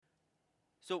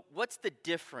So what's the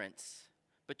difference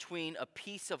between a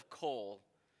piece of coal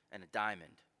and a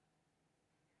diamond?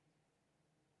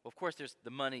 Well, of course, there's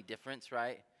the money difference,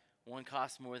 right? One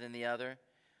costs more than the other.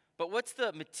 But what's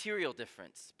the material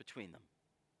difference between them?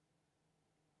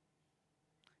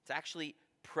 It's actually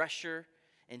pressure,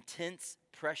 intense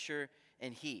pressure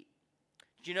and heat.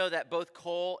 Did you know that both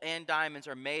coal and diamonds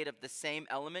are made of the same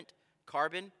element,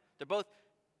 carbon? They're both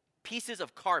pieces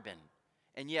of carbon,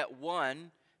 and yet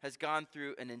one has gone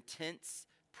through an intense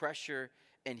pressure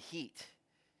and heat.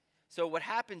 So what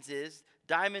happens is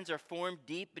diamonds are formed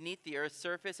deep beneath the Earth's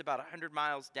surface, about 100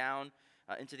 miles down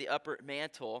into the upper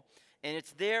mantle, and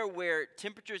it's there where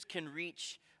temperatures can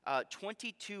reach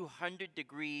 2,200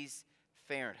 degrees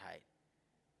Fahrenheit.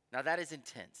 Now that is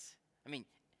intense. I mean,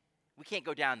 we can't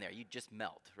go down there. You just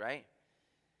melt, right?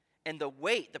 And the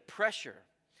weight, the pressure,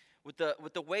 with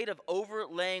the weight of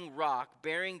overlaying rock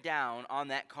bearing down on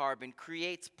that carbon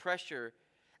creates pressure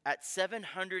at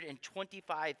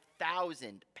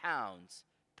 725,000 pounds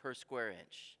per square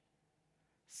inch.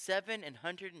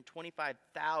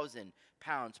 725,000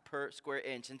 pounds per square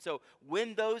inch. And so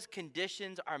when those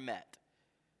conditions are met,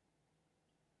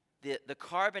 the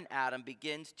carbon atom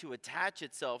begins to attach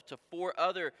itself to 4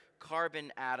 other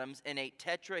carbon atoms in a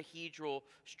tetrahedral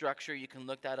structure. You can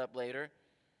look that up later.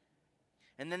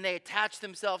 And then they attach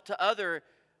themselves to other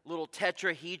little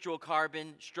tetrahedral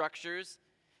carbon structures.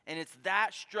 And it's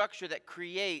that structure that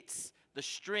creates the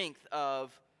strength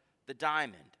of the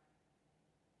diamond.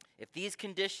 If these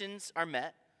conditions are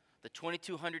met, the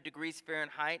 2,200 degrees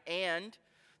Fahrenheit and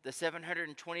the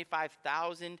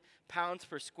 725,000 pounds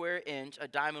per square inch, a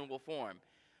diamond will form.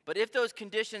 But if those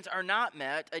conditions are not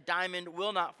met, a diamond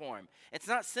will not form. It's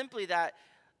not simply that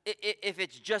if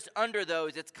it's just under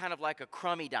those, it's kind of like a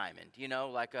crummy diamond,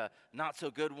 like a not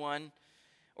so good one,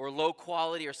 or low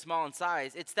quality or small in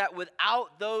size. It's that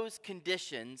without those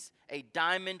conditions, a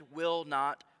diamond will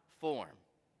not form.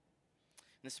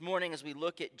 This morning, as we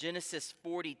look at Genesis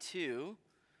 42,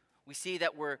 we see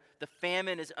that the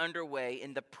famine is underway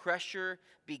and the pressure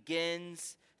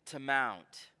begins to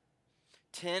mount.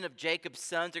 10 of Jacob's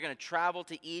sons are going to travel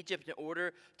to Egypt in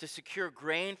order to secure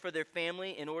grain for their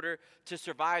family in order to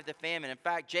survive the famine. In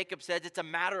fact, Jacob says it's a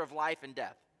matter of life and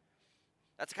death.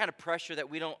 That's the kind of pressure that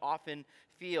we don't often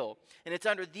feel. And it's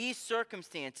under these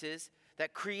circumstances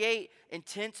that create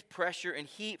intense pressure and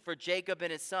heat for Jacob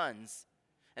and his sons.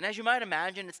 And as you might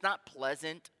imagine, it's not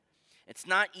pleasant. It's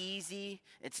not easy,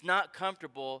 it's not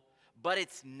comfortable, but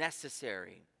it's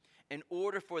necessary in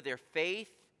order for their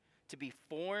faith to be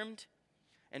formed,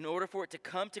 in order for it to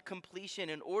come to completion,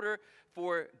 in order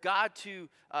for God to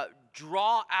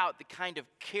draw out the kind of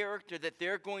character that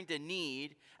they're going to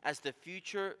need as the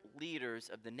future leaders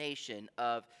of the nation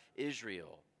of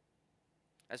Israel.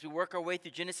 As we work our way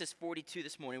through Genesis 42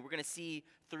 this morning, we're going to see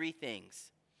 3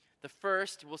 things. The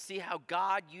first, we'll see how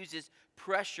God uses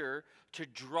pressure to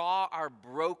draw our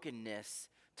brokenness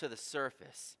to the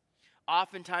surface.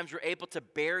 Oftentimes, we're able to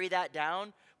bury that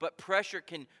down, but pressure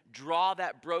can draw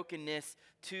that brokenness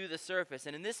to the surface.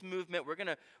 And in this movement, we're going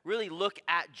to really look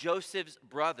at Joseph's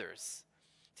brothers.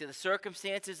 See, the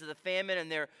circumstances of the famine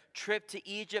and their trip to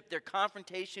Egypt, their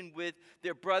confrontation with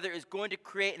their brother is going to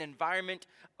create an environment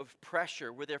of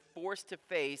pressure where they're forced to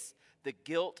face the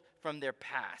guilt from their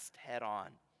past head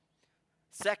on.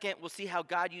 Second, we'll see how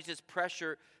God uses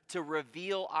pressure to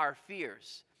reveal our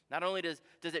fears. Not only does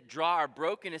it draw our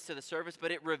brokenness to the surface,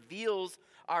 but it reveals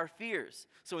our fears.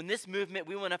 So in this movement,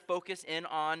 we want to focus in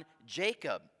on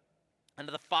Jacob, and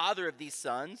the father of these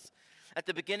sons. At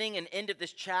the beginning and end of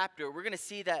this chapter, we're going to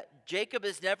see that Jacob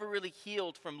is never really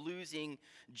healed from losing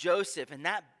Joseph, and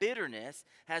that bitterness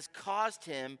has caused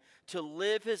him to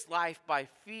live his life by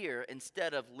fear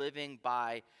instead of living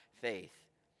by faith.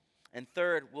 And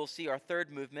third, we'll see our third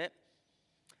movement.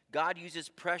 God uses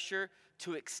pressure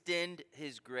to extend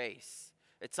his grace.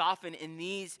 It's often in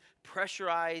these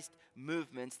pressurized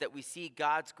movements that we see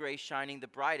God's grace shining the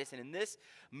brightest. And in this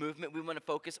movement, we want to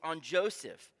focus on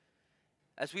Joseph.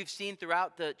 As we've seen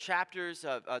throughout the chapters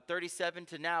of 37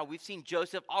 to now, we've seen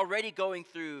Joseph already going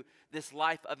through this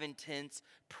life of intense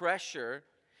pressure.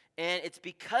 And it's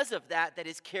because of that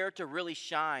his character really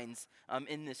shines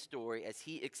in this story as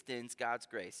he extends God's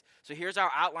grace. So here's our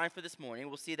outline for this morning.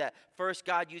 We'll see that first,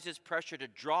 God uses pressure to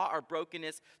draw our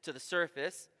brokenness to the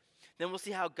surface. Then we'll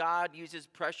see how God uses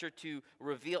pressure to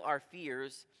reveal our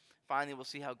fears. Finally, we'll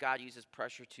see how God uses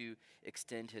pressure to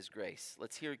extend his grace.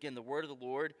 Let's hear again the word of the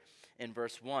Lord in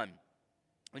verse 1.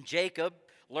 When Jacob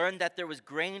learned that there was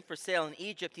grain for sale in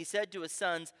Egypt, he said to his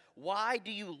sons, "Why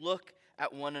do you look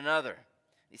at one another?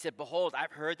 He said, "Behold,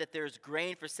 I've heard that there is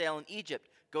grain for sale in Egypt.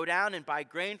 Go down and buy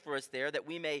grain for us there, that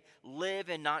we may live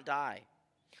and not die."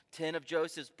 10 of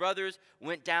Joseph's brothers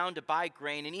went down to buy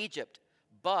grain in Egypt.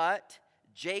 But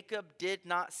Jacob did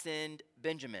not send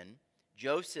Benjamin,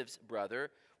 Joseph's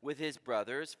brother, with his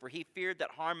brothers, for he feared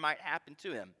that harm might happen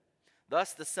to him.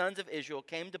 Thus the sons of Israel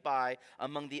came to buy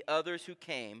among the others who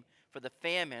came, for the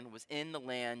famine was in the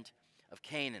land of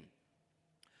Canaan.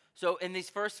 So in these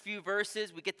first few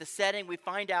verses, we get the setting. We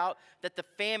find out that the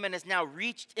famine has now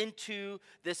reached into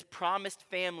this promised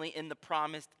family in the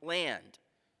promised land.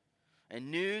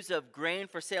 And news of grain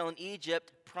for sale in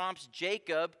Egypt prompts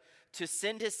Jacob to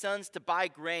send his sons to buy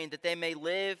grain that they may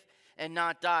live and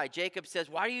not die. Jacob says,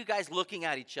 "Why are you guys looking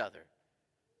at each other?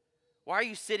 Why are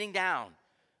you sitting down?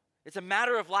 It's a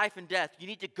matter of life and death. You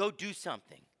need to go do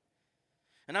something."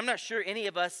 And I'm not sure any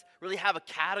of us really have a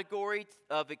category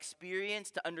of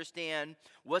experience to understand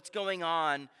what's going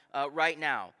on right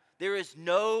now. There is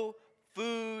no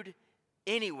food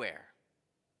anywhere.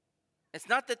 It's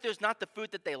not that there's not the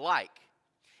food that they like.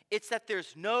 It's that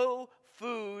there's no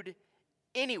food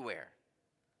anywhere.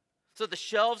 So the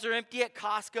shelves are empty at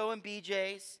Costco and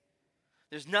BJ's.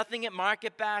 There's nothing at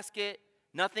Market Basket,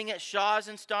 nothing at Shaw's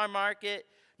and Star Market,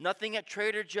 nothing at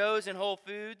Trader Joe's and Whole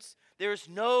Foods. There's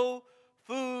no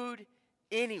food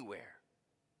anywhere.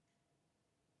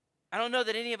 I don't know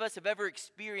that any of us have ever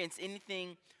experienced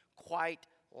anything quite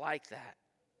like that.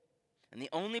 And the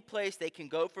only place they can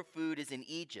go for food is in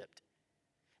Egypt.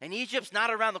 And Egypt's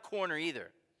not around the corner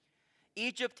either.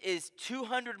 Egypt is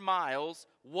 200 miles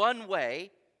one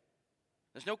way.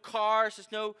 There's no cars,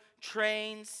 there's no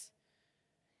trains.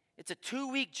 It's a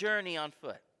 2-week journey on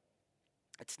foot.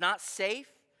 It's not safe.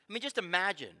 I mean, just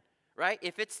imagine, right?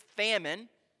 If it's famine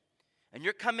and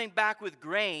you're coming back with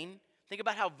grain, think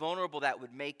about how vulnerable that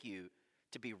would make you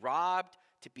to be robbed,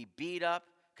 to be beat up,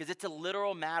 because it's a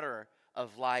literal matter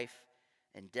of life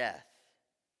and death.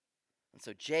 And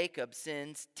so Jacob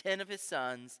sends 10 of his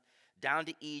sons down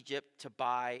to Egypt to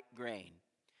buy grain.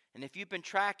 And if you've been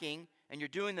tracking and you're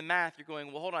doing the math, you're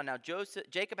going, well, hold on now.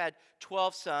 Jacob had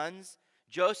 12 sons.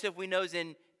 Joseph, we know, is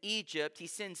in Egypt. He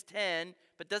sends 10,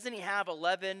 but doesn't he have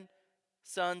 11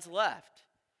 sons left?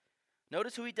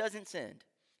 Notice who he doesn't send.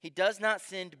 He does not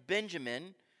send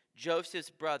Benjamin, Joseph's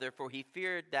brother, for he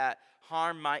feared that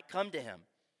harm might come to him.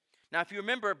 Now, if you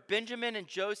remember, Benjamin and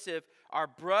Joseph are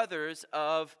brothers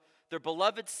of their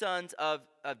beloved sons of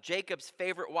Jacob's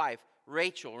favorite wife,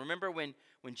 Rachel. Remember when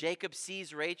Jacob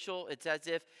sees Rachel, it's as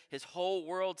if his whole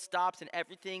world stops and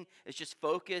everything is just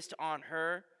focused on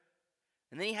her.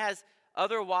 And then he has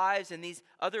other wives, and these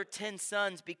other 10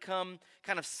 sons become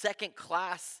kind of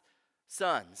second-class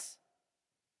sons.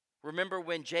 Remember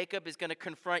when Jacob is going to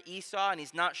confront Esau and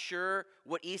he's not sure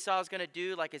what Esau is going to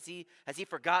do? Like, has he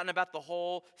forgotten about the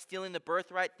whole stealing the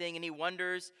birthright thing? And he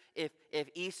wonders if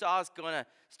Esau is going to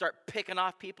start picking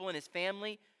off people in his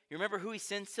family. You remember who he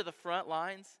sends to the front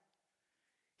lines?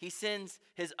 He sends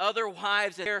his other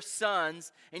wives and their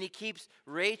sons, and he keeps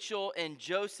Rachel and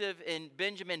Joseph and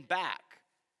Benjamin back,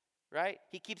 right?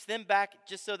 He keeps them back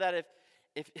just so that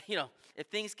if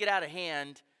things get out of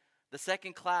hand, the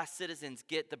second-class citizens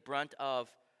get the brunt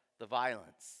of the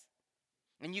violence.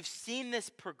 And you've seen this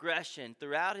progression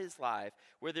throughout his life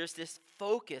where there's this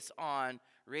focus on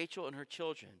Rachel and her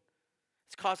children.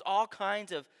 It's caused all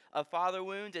kinds of father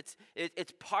wounds.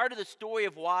 It's part of the story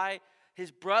of why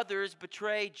his brothers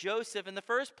betray Joseph in the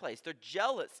first place. They're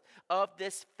jealous of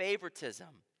this favoritism.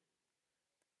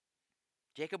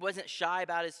 Jacob wasn't shy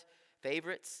about his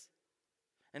favorites.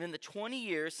 And in the 20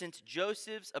 years since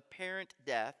Joseph's apparent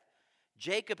death,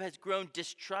 Jacob has grown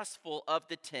distrustful of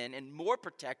the 10 and more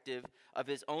protective of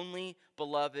his only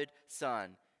beloved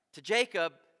son. To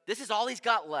Jacob, this is all he's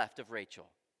got left of Rachel.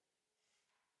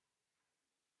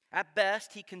 At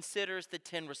best, he considers the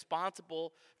 10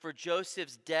 responsible for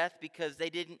Joseph's death because they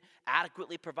didn't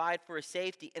adequately provide for his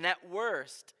safety. And at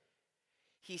worst,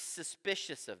 he's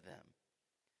suspicious of them.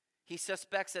 He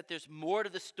suspects that there's more to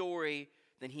the story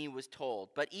than he was told.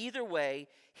 But either way,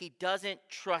 he doesn't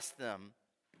trust them.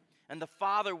 And the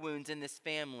father wounds in this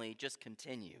family just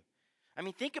continue. I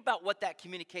mean, think about what that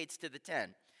communicates to the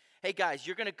 10. Hey guys,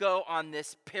 you're going to go on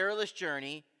this perilous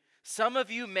journey. Some of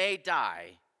you may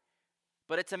die,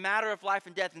 but it's a matter of life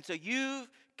and death. And so you've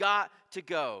got to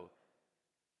go.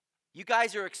 You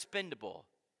guys are expendable,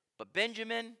 but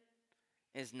Benjamin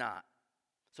is not.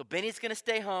 So Benny's going to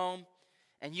stay home,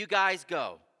 and you guys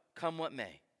go, come what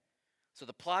may. So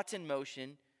the plot's in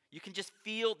motion. You can just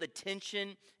feel the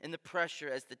tension and the pressure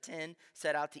as the 10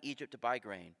 set out to Egypt to buy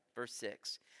grain. Verse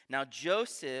 6. Now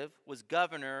Joseph was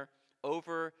governor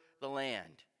over the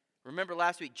land. Remember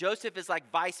last week, Joseph is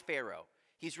like vice pharaoh.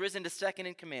 He's risen to second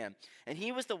in command. And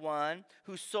he was the one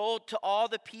who sold to all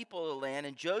the people of the land.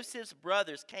 And Joseph's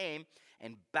brothers came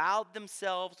and bowed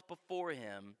themselves before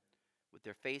him with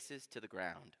their faces to the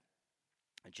ground.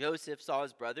 And Joseph saw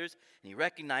his brothers, and he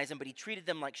recognized them, but he treated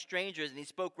them like strangers, and he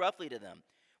spoke roughly to them.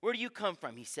 "Where do you come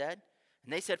from?" he said.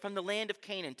 And they said, "From the land of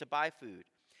Canaan to buy food."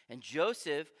 And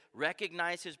Joseph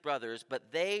recognized his brothers,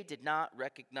 but they did not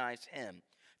recognize him.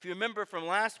 If you remember from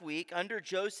last week, under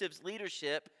Joseph's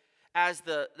leadership, as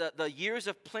the years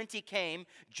of plenty came,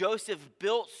 Joseph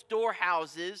built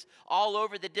storehouses all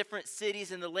over the different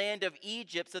cities in the land of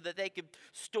Egypt so that they could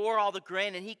store all the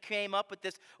grain. And he came up with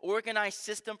this organized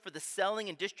system for the selling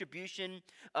and distribution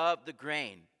of the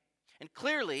grain. And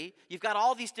clearly, you've got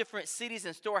all these different cities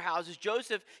and storehouses.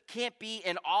 Joseph can't be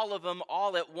in all of them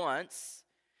all at once.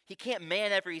 He can't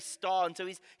man every stall. And so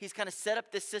he's kind of set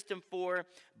up this system for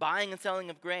buying and selling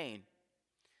of grain.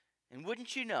 And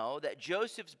wouldn't you know that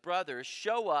Joseph's brothers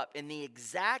show up in the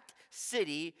exact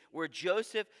city where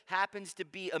Joseph happens to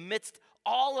be amidst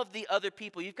all of the other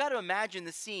people? You've got to imagine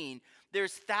the scene.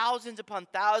 There's thousands upon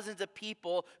thousands of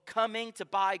people coming to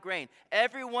buy grain.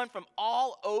 Everyone from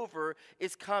all over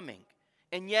is coming.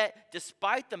 And yet,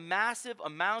 despite the massive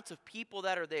amounts of people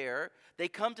that are there, they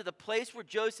come to the place where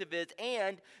Joseph is,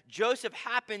 and Joseph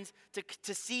happens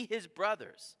to see his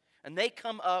brothers. And they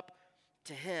come up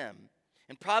to him.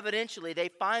 And providentially, they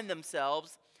find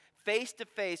themselves face to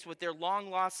face with their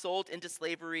long-lost, sold into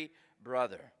slavery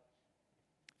brother.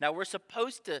 Now, we're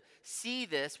supposed to see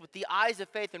this with the eyes of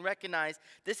faith and recognize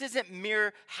this isn't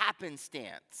mere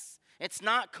happenstance. It's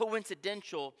not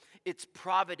coincidental, it's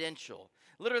providential.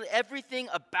 Literally, everything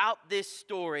about this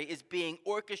story is being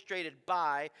orchestrated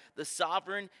by the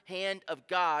sovereign hand of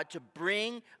God to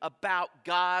bring about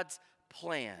God's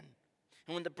plan.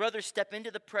 And when the brothers step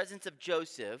into the presence of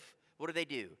Joseph, what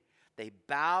do? They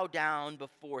bow down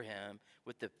before him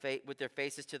with their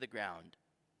faces to the ground.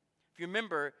 If you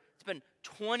remember, it's been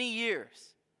 20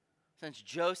 years since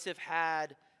Joseph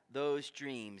had those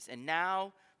dreams. And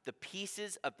now the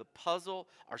pieces of the puzzle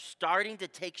are starting to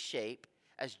take shape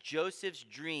as Joseph's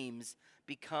dreams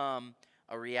become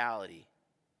a reality.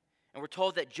 And we're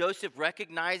told that Joseph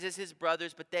recognizes his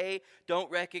brothers, but they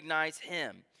don't recognize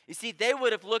him. You see, they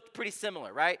would have looked pretty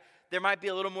similar, right? There might be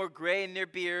a little more gray in their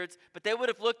beards, but they would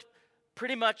have looked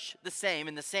pretty much the same,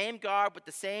 in the same garb, with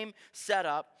the same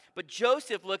setup. But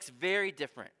Joseph looks very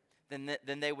different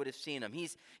than they would have seen him.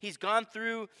 He's gone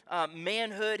through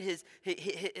manhood.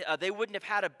 They wouldn't have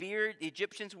had a beard. The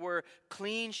Egyptians were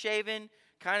clean-shaven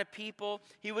kind of people.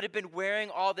 He would have been wearing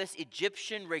all this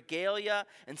Egyptian regalia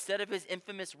instead of his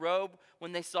infamous robe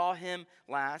when they saw him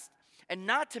last. And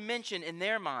not to mention, in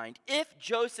their mind, if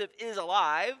Joseph is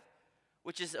alive,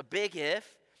 which is a big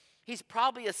if, he's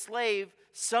probably a slave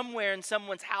somewhere in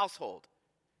someone's household.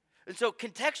 And so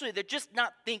contextually, they're just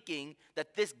not thinking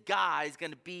that this guy is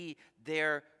going to be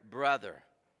their brother.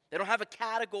 They don't have a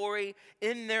category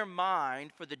in their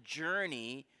mind for the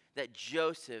journey that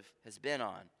Joseph has been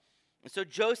on. And so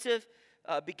Joseph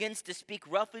begins to speak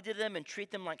roughly to them and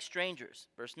treat them like strangers.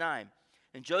 Verse 9.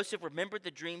 And Joseph remembered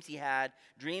the dreams he had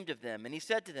dreamed of them. And he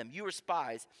said to them, "You are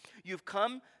spies. You've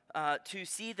come to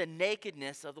see the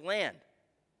nakedness of the land."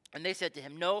 And they said to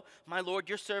him, "No, my lord,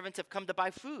 your servants have come to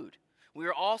buy food. We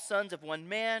are all sons of one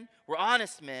man. We're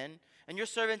honest men, and your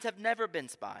servants have never been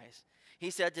spies." He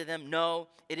said to them, "No,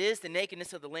 it is the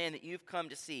nakedness of the land that you've come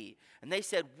to see." And they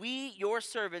said, "We, your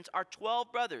servants, are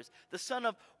 12 brothers, the son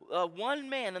of one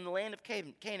man in the land of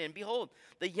Canaan. Behold,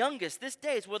 the youngest this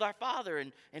day is with our father,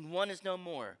 and one is no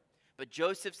more." But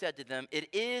Joseph said to them,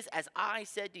 "It is as I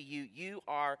said to you, you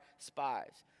are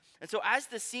spies." And so as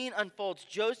the scene unfolds,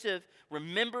 Joseph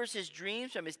remembers his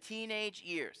dreams from his teenage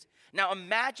years. Now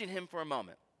imagine him for a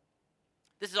moment.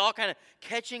 This is all kind of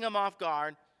catching him off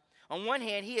guard. On one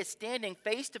hand, he is standing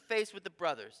face to face with the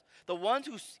brothers, the ones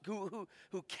who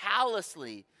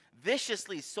callously,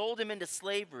 viciously sold him into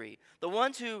slavery, the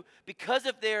ones who, because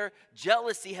of their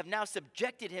jealousy, have now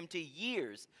subjected him to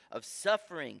years of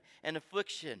suffering and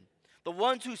affliction, the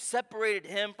ones who separated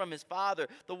him from his father,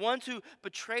 the ones who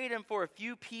betrayed him for a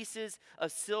few pieces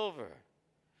of silver.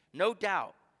 No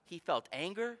doubt he felt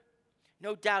anger.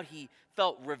 No doubt he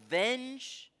felt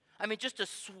revenge. I mean, just a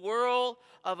swirl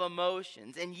of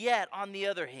emotions. And yet, on the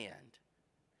other hand,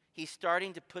 he's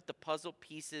starting to put the puzzle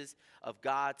pieces of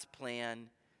God's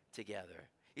plan together.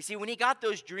 You see, when he got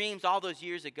those dreams all those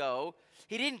years ago,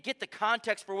 he didn't get the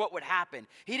context for what would happen.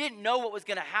 He didn't know what was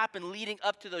going to happen leading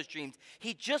up to those dreams.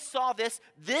 He just saw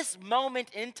this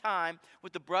moment in time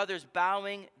with the brothers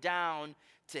bowing down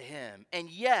to him. And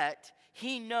yet,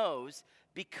 he knows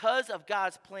because of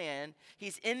God's plan,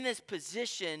 he's in this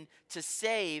position to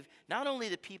save not only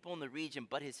the people in the region,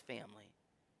 but his family.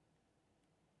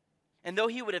 And though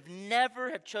he would have never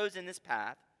have chosen this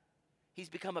path, he's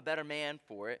become a better man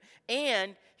for it.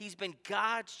 And he's been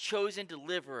God's chosen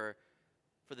deliverer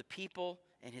for the people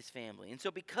and his family. And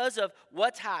so because of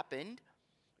what's happened,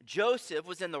 Joseph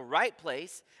was in the right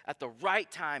place at the right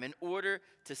time in order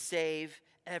to save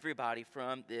everybody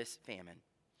from this famine.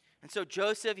 And so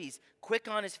Joseph, he's quick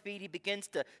on his feet. He begins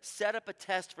to set up a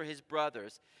test for his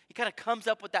brothers. He kind of comes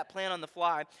up with that plan on the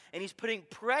fly, and he's putting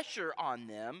pressure on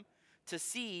them to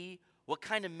see what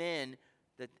kind of men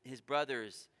that his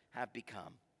brothers have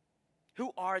become.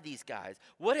 Who are these guys?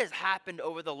 What has happened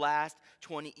over the last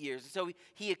 20 years? So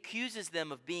he accuses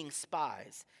them of being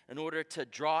spies in order to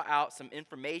draw out some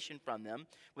information from them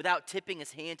without tipping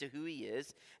his hand to who he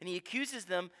is. And he accuses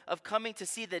them of coming to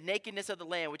see the nakedness of the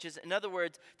land, which is, in other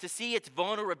words, to see its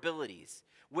vulnerabilities.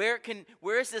 Where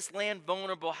is this land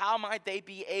vulnerable? How might they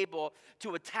be able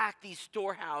to attack these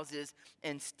storehouses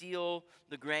and steal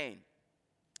the grain?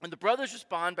 And the brothers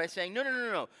respond by saying,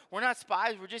 no. We're not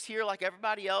spies. We're just here like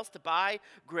everybody else to buy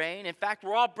grain. In fact,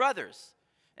 we're all brothers.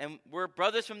 And we're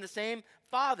brothers from the same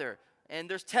father. And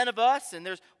there's 10 of us, and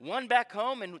there's one back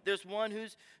home, and there's one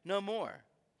who's no more.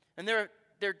 And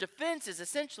their defense is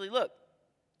essentially, look,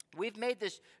 we've made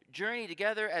this journey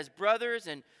together as brothers,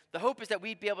 and the hope is that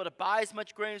we'd be able to buy as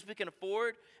much grain as we can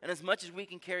afford and as much as we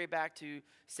can carry back to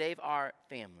save our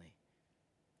family.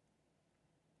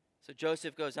 So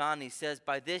Joseph goes on and he says,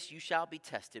 by this you shall be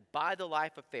tested, by the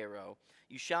life of Pharaoh.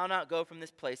 You shall not go from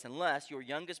this place unless your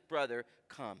youngest brother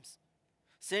comes.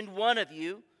 Send one of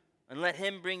you and let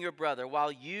him bring your brother,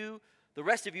 while the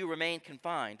rest of you remain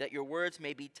confined, that your words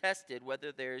may be tested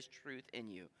whether there is truth in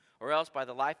you. Or else by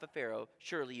the life of Pharaoh,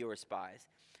 surely you are spies.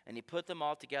 And he put them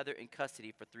all together in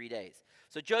custody for 3 days.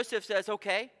 So Joseph says,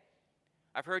 okay,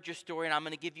 I've heard your story and I'm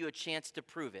going to give you a chance to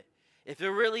prove it. If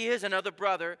there really is another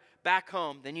brother back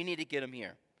home, then you need to get him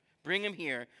here. Bring him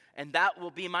here, and that will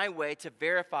be my way to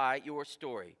verify your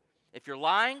story. If you're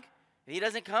lying, if he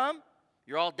doesn't come,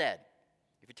 you're all dead.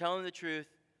 If you're telling the truth,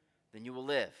 then you will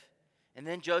live. And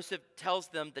then Joseph tells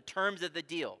them the terms of the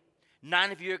deal.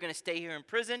 9 of you are going to stay here in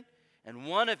prison, and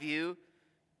 1 of you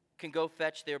can go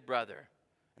fetch their brother.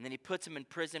 And then he puts him in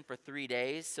prison for 3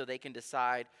 days so they can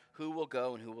decide who will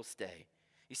go and who will stay.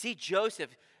 You see, Joseph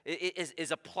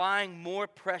is applying more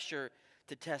pressure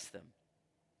to test them.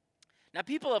 Now,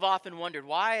 people have often wondered,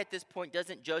 why at this point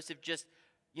doesn't Joseph just,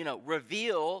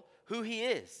 reveal who he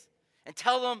is and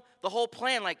tell them the whole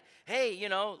plan? Like, hey,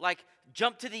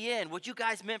 jump to the end. What you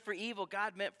guys meant for evil,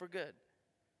 God meant for good.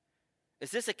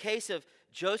 Is this a case of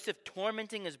Joseph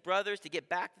tormenting his brothers to get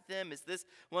back at them? Is this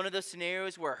one of those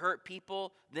scenarios where hurt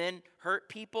people then hurt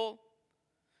people?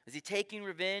 Is he taking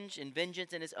revenge and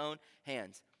vengeance in his own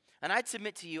hands? And I'd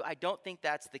submit to you, I don't think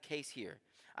that's the case here.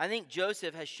 I think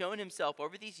Joseph has shown himself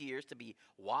over these years to be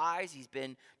wise. He's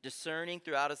been discerning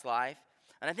throughout his life.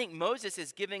 And I think Moses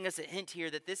is giving us a hint here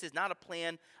that this is not a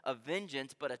plan of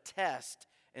vengeance, but a test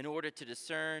in order to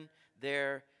discern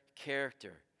their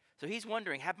character. So he's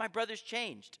wondering, have my brothers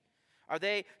changed?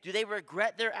 Do they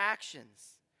regret their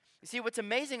actions? You see, what's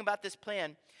amazing about this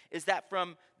plan is that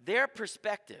from their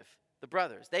perspective, the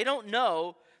brothers, they don't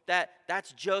know that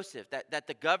that's Joseph, that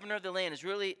the governor of the land is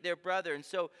really their brother. And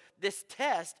so this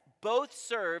test both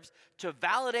serves to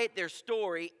validate their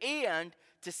story and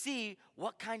to see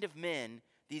what kind of men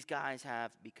these guys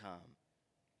have become.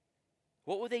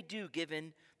 What will they do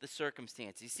given the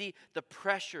circumstances? You see, the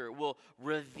pressure will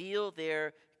reveal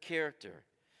their character.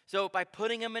 So by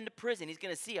putting them into prison, he's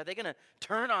going to see, are they going to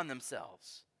turn on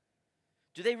themselves?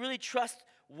 Do they really trust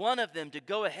one of them to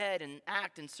go ahead and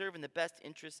act and serve in the best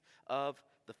interests of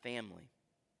the family?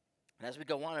 And as we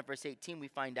go on in verse 18, we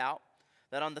find out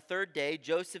that on the 3rd day,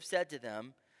 Joseph said to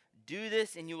them, do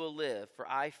this and you will live, for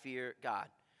I fear God.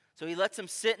 So he lets them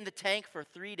sit in the tank for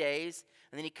 3 days,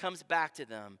 and then he comes back to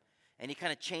them, and he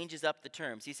kind of changes up the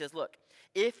terms. He says, look,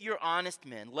 if you're honest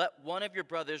men, let one of your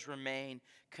brothers remain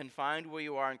confined where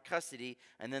you are in custody,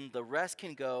 and then the rest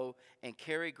can go and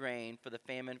carry grain for the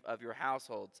famine of your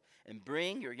households. And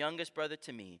bring your youngest brother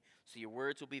to me, so your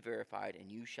words will be verified, and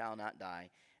you shall not die.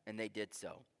 And they did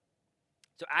so.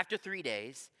 So after 3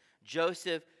 days,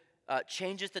 Joseph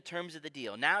changes the terms of the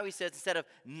deal. Now he says, instead of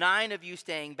 9 of you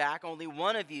staying back, only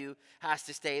 1 of you has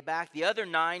to stay back. The other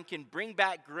 9 can bring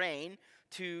back grain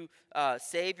to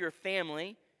save your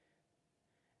family.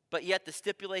 But yet the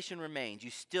stipulation remains.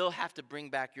 You still have to bring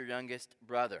back your youngest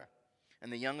brother.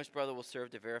 And the youngest brother will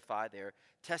serve to verify their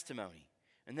testimony.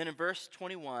 And then in verse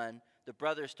 21, the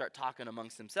brothers start talking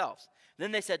amongst themselves.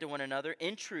 Then they said to one another,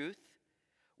 in truth,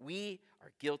 We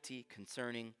are guilty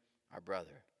concerning our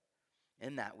brother,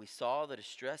 in that we saw the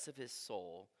distress of his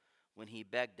soul when he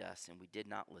begged us, and we did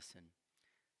not listen.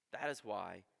 That is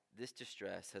why this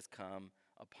distress has come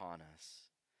upon us.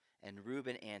 And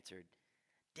Reuben answered,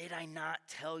 Did I not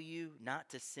tell you not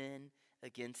to sin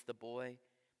against the boy?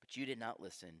 But you did not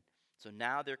listen. So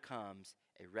now there comes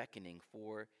a reckoning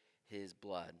for his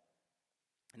blood.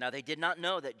 Now they did not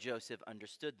know that Joseph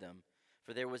understood them,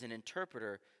 for there was an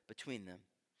interpreter between them.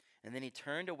 And then he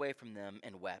turned away from them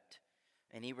and wept.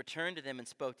 And he returned to them and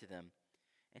spoke to them.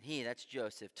 And he, that's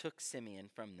Joseph, took Simeon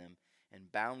from them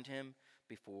and bound him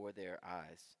before their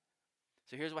eyes.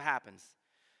 So here's what happens.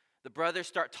 The brothers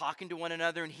start talking to one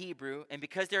another in Hebrew, and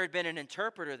because there had been an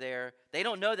interpreter there, they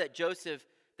don't know that Joseph,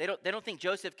 they don't think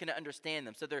Joseph can understand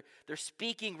them. So they're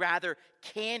speaking rather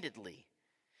candidly.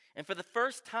 And for the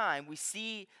first time, we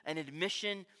see an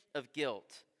admission of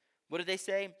guilt. What do they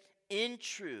say? In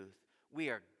truth, we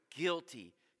are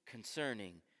guilty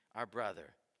concerning our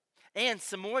brother. And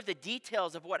some more of the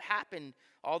details of what happened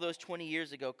all those 20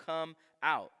 years ago come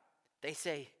out. They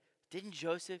say, didn't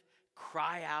Joseph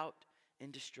cry out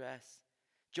in distress?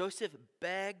 Joseph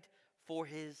begged for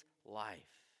his life.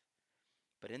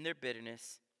 But in their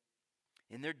bitterness,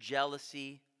 in their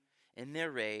jealousy, in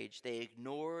their rage, they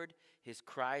ignored his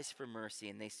cries for mercy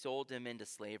and they sold him into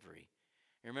slavery.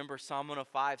 You remember Psalm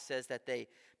 105 says that they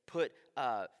put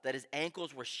that his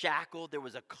ankles were shackled. There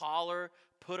was a collar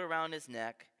put around his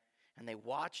neck, and they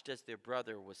watched as their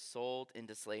brother was sold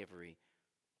into slavery.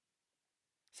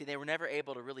 See, they were never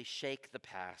able to really shake the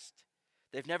past.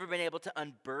 They've never been able to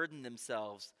unburden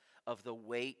themselves of the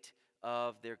weight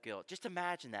of their guilt. Just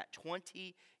imagine that,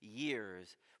 20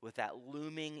 years with that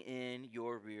looming in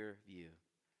your rear view.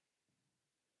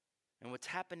 And what's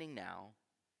happening now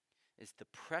is the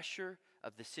pressure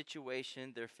of the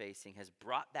situation they're facing has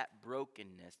brought that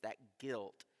brokenness, that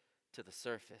guilt to the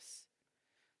surface.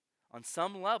 On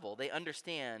some level, they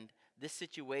understand this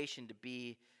situation to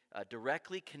be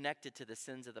directly connected to the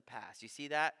sins of the past. You see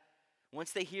that?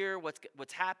 Once they hear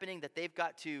what's happening, that they've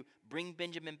got to bring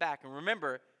Benjamin back. And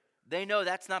remember, they know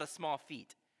that's not a small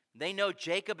feat. They know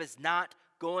Jacob is not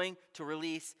going to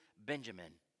release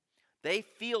Benjamin. They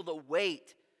feel the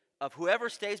weight of whoever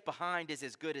stays behind is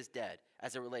as good as dead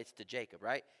as it relates to Jacob,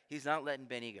 right? He's not letting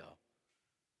Benny go.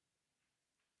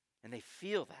 And they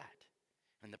feel that.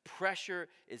 And the pressure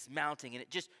is mounting, and it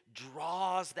just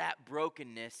draws that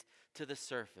brokenness to the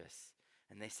surface.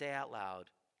 And they say out loud,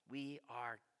 we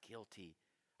are guilty.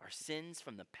 Our sins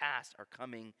from the past are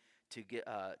coming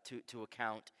to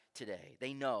account today.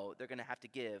 They know they're going to have to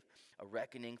give a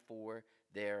reckoning for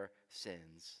their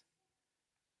sins.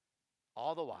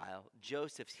 All the while,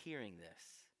 Joseph's hearing this.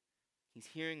 He's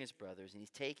hearing his brothers, and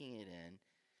he's taking it in,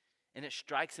 and it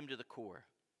strikes him to the core.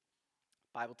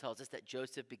 The Bible tells us that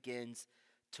Joseph begins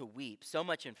to weep. So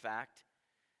much, in fact,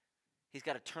 he's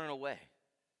got to turn away.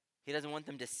 He doesn't want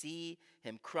them to see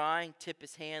him crying, tip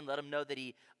his hand, let him know that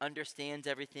he understands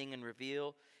everything and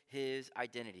reveal his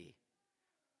identity.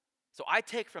 So I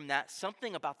take from that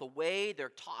something about the way they're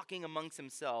talking amongst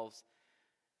themselves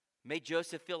made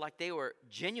Joseph feel like they were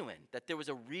genuine, that there was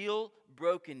a real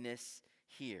brokenness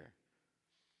here.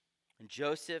 And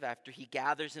Joseph, after he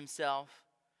gathers himself,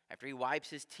 after he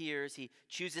wipes his tears, he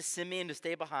chooses Simeon to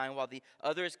stay behind while the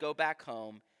others go back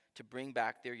home to bring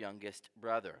back their youngest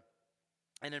brother.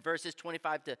 And in verses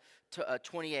 25 to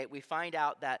 28, we find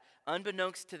out that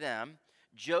unbeknownst to them,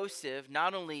 Joseph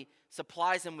not only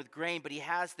supplies them with grain, but he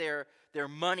has their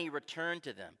money returned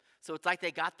to them. So it's like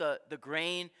they got the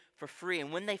grain for free.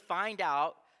 And when they find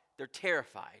out, they're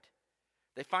terrified.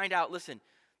 They find out, listen,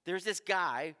 there's this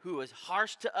guy who is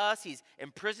harsh to us. He's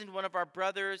imprisoned one of our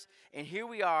brothers. And here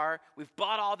we are. We've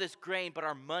bought all this grain, but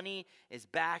our money is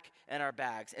back in our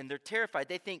bags. And they're terrified.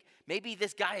 They think maybe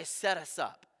this guy has set us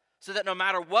up so that no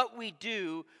matter what we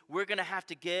do, we're going to have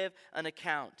to give an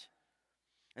account.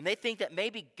 And they think that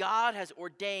maybe God has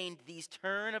ordained these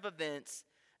turn of events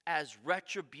as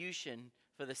retribution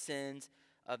for the sins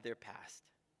of their past.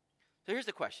 So here's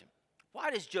the question. Why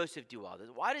does Joseph do all this?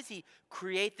 Why does he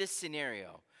create this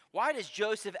scenario? Why does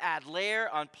Joseph add layer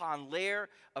upon layer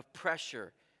of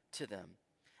pressure to them?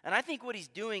 And I think what he's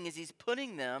doing is he's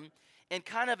putting them in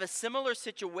kind of a similar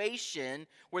situation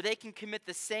where they can commit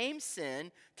the same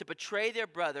sin to betray their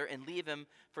brother and leave him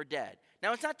for dead.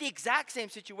 Now, it's not the exact same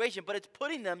situation, but it's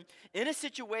putting them in a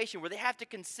situation where they have to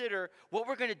consider what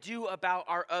we're going to do about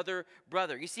our other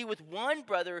brother. You see, with one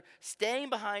brother staying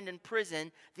behind in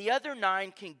prison, the other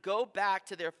 9 can go back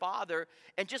to their father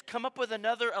and just come up with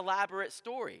another elaborate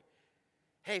story.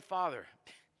 Hey, father,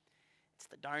 it's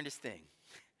the darndest thing.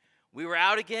 We were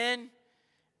out again,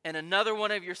 and another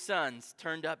one of your sons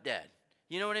turned up dead.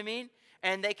 You know what I mean?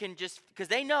 And they can just, because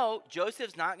they know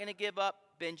Joseph's not going to give up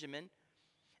Benjamin.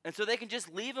 And so they can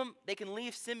just leave him, they can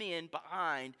leave Simeon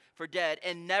behind for dead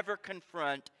and never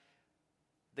confront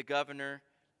the governor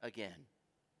again.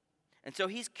 And so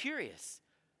he's curious.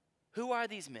 Who are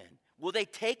these men? Will they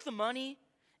take the money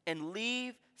and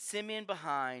leave Simeon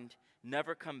behind,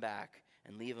 never come back,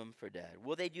 and leave him for dead?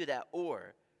 Will they do that?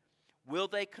 Or will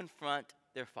they confront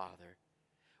their father?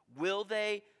 Will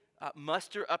they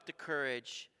muster up the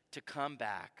courage to come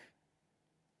back?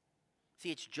 See,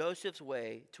 it's Joseph's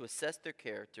way to assess their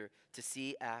character, to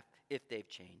see if they've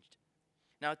changed.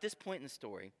 Now, at this point in the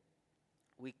story,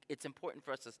 it's important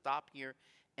for us to stop here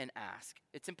and ask.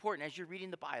 It's important as you're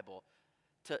reading the Bible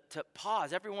to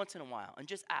pause every once in a while and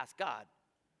just ask God,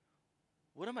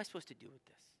 what am I supposed to do with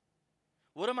this?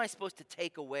 What am I supposed to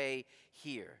take away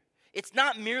here? It's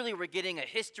not merely we're getting a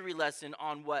history lesson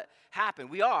on what happened.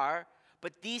 We are,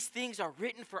 but these things are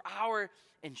written for our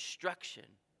instruction.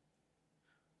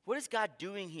 What is God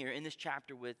doing here in this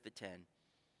chapter with the 10?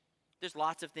 There's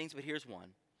lots of things, but here's one.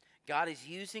 God is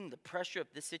using the pressure of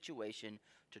this situation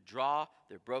to draw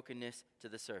their brokenness to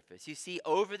the surface. You see,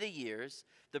 over the years,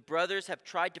 the brothers have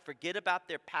tried to forget about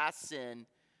their past sin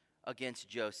against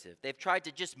Joseph. They've tried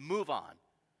to just move on.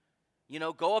 You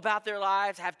know, go about their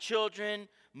lives, have children,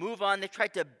 move on. They've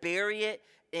tried to bury it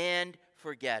and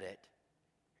forget it.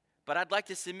 But I'd like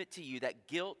to submit to you that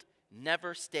guilt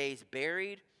never stays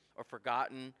buried or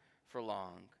forgotten for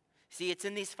long. See, it's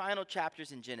in these final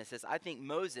chapters in Genesis. I think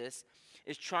Moses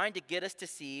is trying to get us to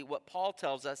see what Paul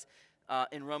tells us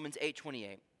in Romans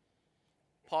 8:28.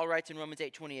 Paul writes in Romans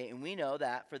 8:28, and we know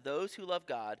that for those who love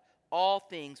God, all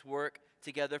things work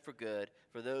together for good,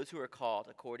 for those who are called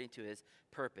according to his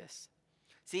purpose.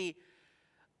 See,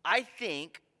 I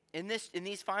think in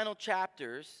these final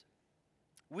chapters,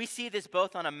 we see this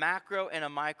both on a macro and a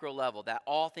micro level, that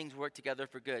all things work together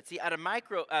for good. See, at a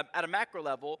macro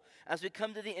level, as we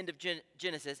come to the end of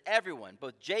Genesis, everyone,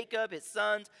 both Jacob, his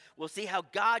sons, will see how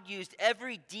God used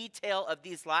every detail of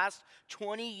these last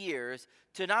 20 years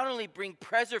to not only bring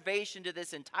preservation to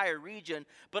this entire region,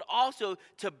 but also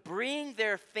to bring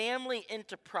their family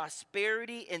into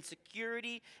prosperity and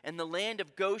security in the land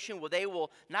of Goshen, where they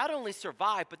will not only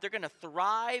survive, but they're going to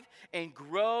thrive and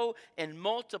grow and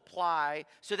multiply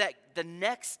so that the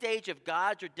next stage of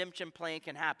God's redemption plan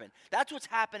can happen. That's what's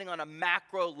happening on a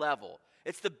macro level.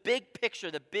 It's the big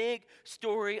picture, the big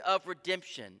story of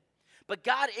redemption. But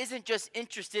God isn't just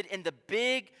interested in the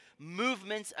big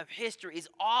movements of history. He's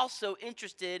also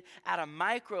interested at a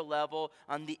micro level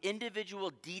on the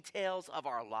individual details of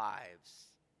our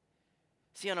lives.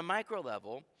 See, on a micro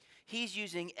level, he's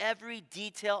using every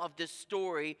detail of this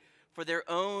story for their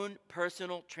own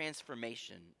personal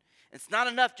transformation. It's not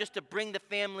enough just to bring the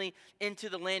family into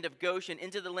the land of Goshen,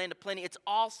 into the land of plenty. It's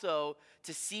also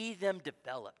to see them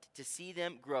developed, to see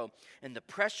them grow. And the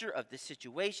pressure of this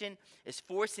situation is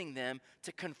forcing them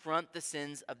to confront the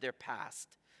sins of their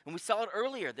past. And we saw it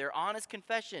earlier, their honest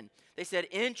confession. They said,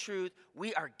 in truth,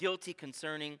 we are guilty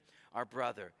concerning our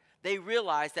brother. They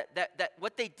realized that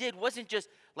what they did wasn't just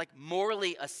like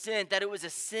morally a sin, that it was a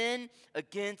sin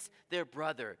against their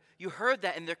brother. You heard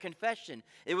that in their confession.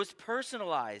 It was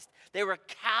personalized. They were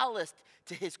calloused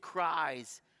to his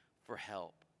cries for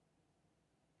help.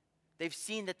 They've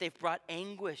seen that they've brought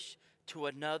anguish to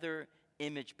another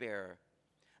image bearer.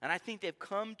 And I think they've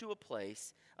come to a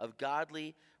place of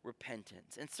godly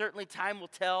repentance. And certainly time will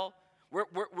tell.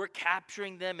 We're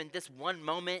capturing them in this one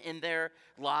moment in their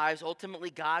lives. Ultimately,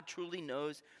 God truly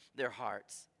knows their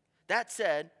hearts. That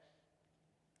said,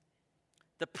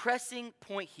 the pressing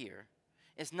point here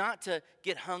is not to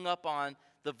get hung up on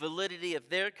the validity of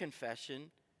their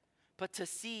confession, but to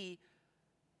see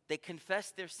they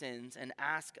confess their sins and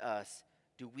ask us,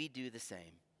 do we do the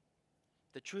same?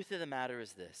 The truth of the matter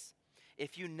is this.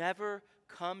 If you never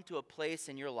come to a place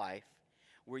in your life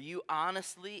where you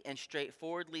honestly and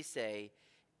straightforwardly say,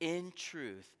 in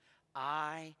truth,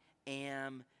 I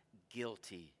am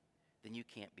guilty, then you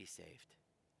can't be saved.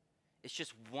 It's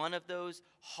just one of those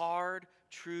hard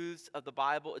truths of the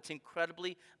Bible. It's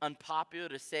incredibly unpopular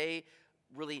to say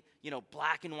really,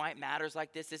 black and white matters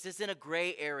like this. This isn't a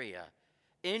gray area.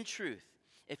 In truth,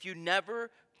 if you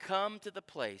never come to the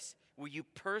place where you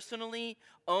personally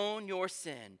own your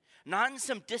sin, not in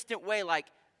some distant way like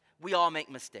we all make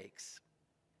mistakes.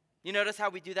 You notice how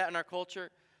we do that in our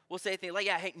culture? We'll say things like,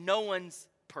 hey, no one's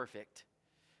perfect.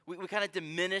 We kind of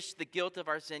diminish the guilt of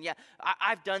our sin. Yeah,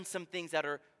 I've done some things that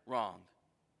are wrong.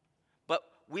 But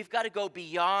we've got to go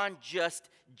beyond just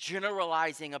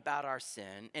generalizing about our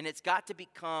sin, and it's got to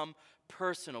become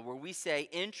personal, where we say,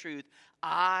 in truth,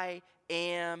 I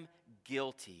am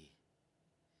guilty.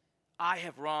 I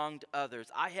have wronged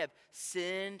others. I have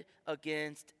sinned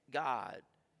against God.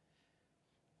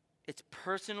 It's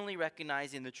personally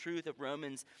recognizing the truth of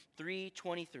Romans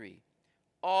 3:23.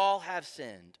 All have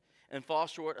sinned and fall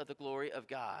short of the glory of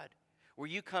God. Where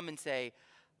you come and say,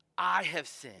 I have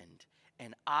sinned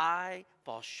and I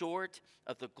fall short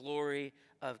of the glory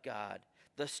of God.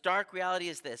 The stark reality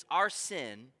is this: our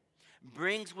sin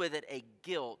brings with it a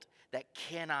guilt that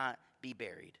cannot be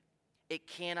buried. It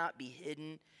cannot be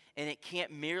hidden, and it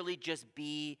can't merely just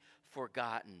be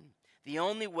forgotten. The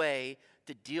only way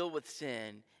to deal with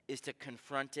sin is to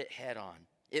confront it head on.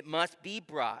 It must be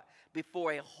brought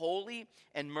before a holy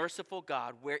and merciful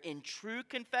God, where in true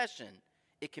confession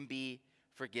it can be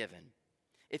forgiven.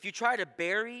 If you try to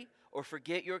bury or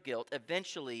forget your guilt,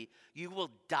 eventually you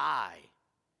will die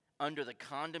under the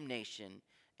condemnation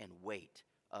and weight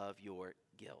of your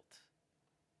guilt.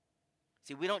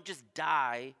 See, we don't just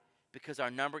die because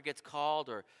our number gets called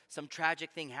or some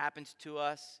tragic thing happens to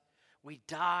us. We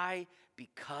die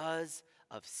because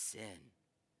of sin.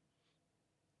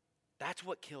 That's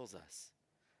what kills us.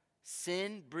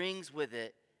 Sin brings with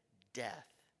it death.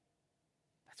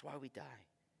 That's why we die.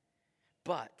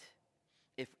 But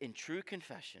if in true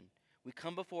confession we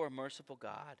come before a merciful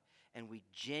God and we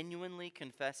genuinely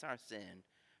confess our sin,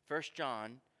 1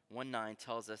 John 1:9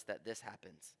 tells us that this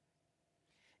happens.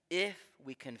 If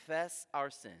we confess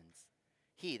our sins,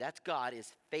 He, that's God,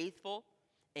 is faithful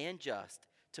and just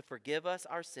to forgive us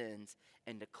our sins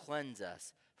and to cleanse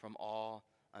us from all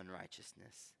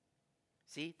unrighteousness.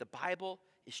 See, the Bible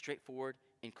is straightforward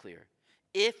and clear.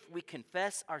 If we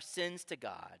confess our sins to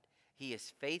God, He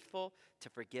is faithful to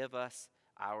forgive us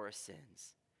our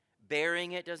sins.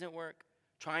 Burying it doesn't work.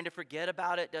 Trying to forget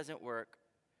about it doesn't work.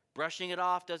 Brushing it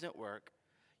off doesn't work.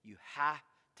 You have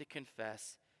to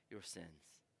confess your sins.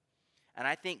 And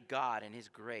I think God, in His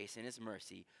grace and His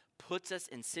mercy, puts us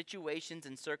in situations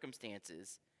and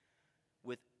circumstances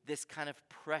with this kind of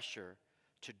pressure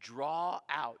to draw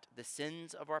out the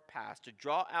sins of our past, to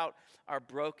draw out our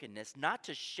brokenness, not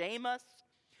to shame us,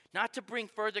 not to bring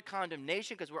further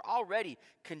condemnation because we're already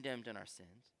condemned in our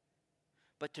sins,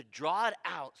 but to draw it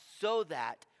out so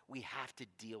that we have to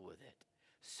deal with it,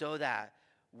 so that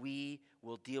we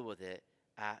will deal with it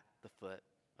at the foot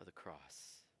of the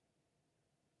cross.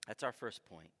 That's our first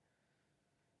point.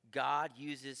 God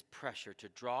uses pressure to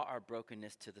draw our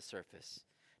brokenness to the surface.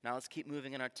 Now let's keep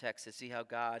moving in our text to see how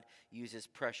God uses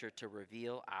pressure to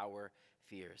reveal our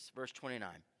fears. Verse 29.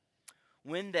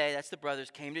 When they, that's the brothers,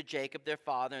 came to Jacob, their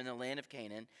father, in the land of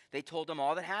Canaan, they told him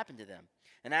all that happened to them.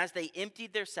 And as they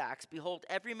emptied their sacks, behold,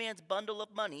 every man's bundle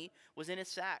of money was in his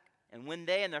sack. And when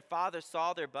they and their father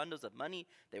saw their bundles of money,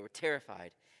 they were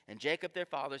terrified. And Jacob, their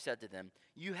father, said to them,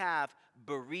 You have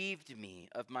bereaved me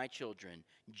of my children.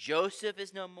 Joseph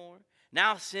is no more.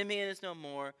 Now Simeon is no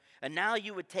more. And now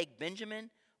you would take Benjamin.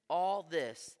 All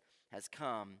this has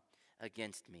come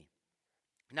against me.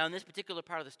 Now, in this particular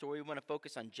part of the story, we want to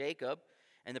focus on Jacob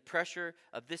and the pressure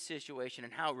of this situation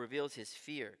and how it reveals his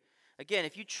fear. Again,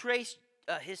 if you trace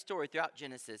his story throughout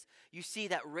Genesis, you see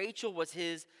that Rachel was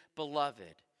his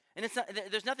beloved. And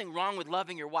there's nothing wrong with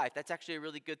loving your wife. That's actually a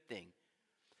really good thing.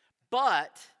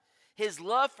 But his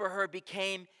love for her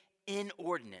became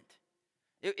inordinate.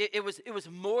 It was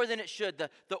more than it should.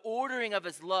 The ordering of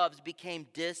his loves became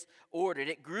disordered.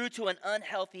 It grew to an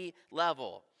unhealthy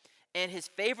level. And his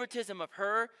favoritism of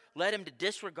her led him to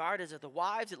disregard his other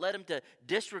wives. It led him to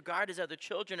disregard his other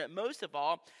children. And most of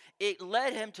all, it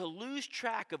led him to lose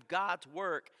track of God's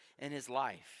work in his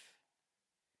life.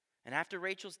 And after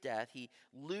Rachel's death, he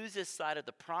loses sight of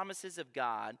the promises of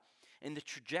God and the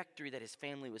trajectory that his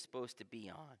family was supposed to be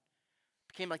on. It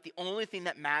became like the only thing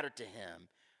that mattered to him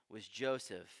was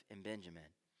Joseph and Benjamin.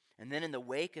 And then in the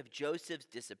wake of Joseph's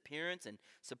disappearance and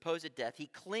supposed death, he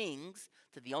clings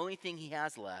to the only thing he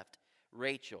has left,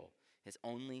 Rachel, his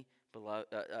only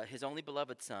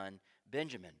beloved son,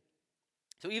 Benjamin.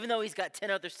 So even though he's got 10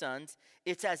 other sons,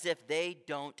 it's as if they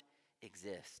don't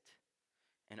exist.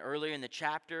 And earlier in the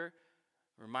chapter,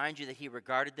 remind you that he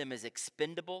regarded them as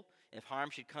expendable if harm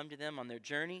should come to them on their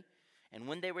journey. And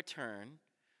when they return,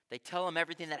 they tell him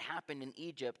everything that happened in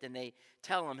Egypt, and they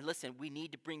tell him, listen, we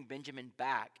need to bring Benjamin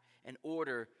back in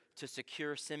order to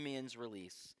secure Simeon's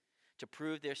release, to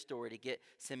prove their story, to get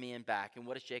Simeon back. And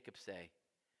what does Jacob say?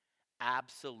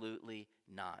 Absolutely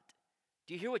not.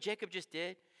 Do you hear what Jacob just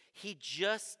did? He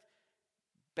just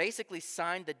basically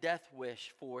signed the death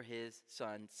wish for his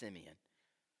son Simeon.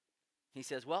 He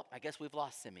says, well, I guess we've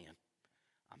lost Simeon.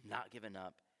 I'm not giving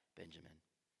up Benjamin.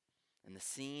 And the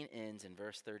scene ends in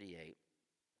verse 38.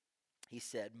 he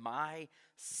said, "My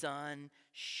son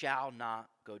shall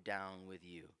not go down with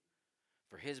you,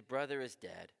 for his brother is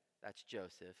dead," that's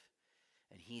Joseph,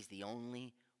 "and he's the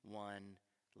only one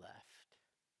left.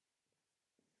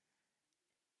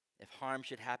 If harm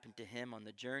should happen to him on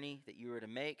the journey that you were to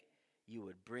make, you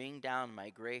would bring down my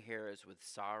gray hairs with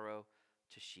sorrow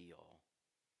to Sheol."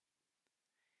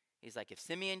 He's like, if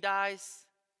Simeon dies,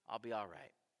 I'll be all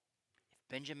right. If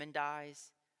Benjamin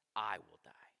dies, I will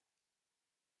die.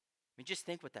 I mean, just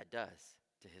think what that does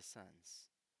to his sons.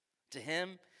 To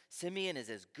him, Simeon is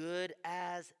as good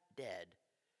as dead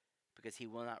because he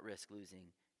will not risk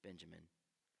losing Benjamin.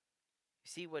 You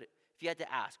see, if you had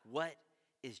to ask, what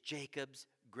is Jacob's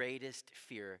greatest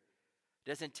fear? It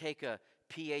doesn't take a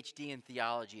PhD in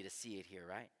theology to see it here,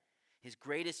 right? His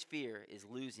greatest fear is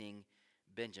losing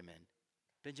Benjamin.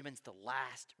 Benjamin's the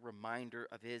last reminder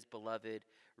of his beloved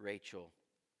Rachel.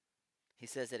 He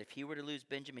says that if he were to lose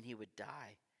Benjamin, he would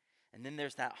die. And then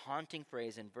there's that haunting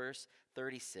phrase in verse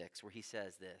 36 where he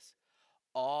says this,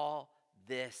 "All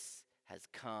this has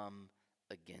come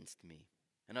against me."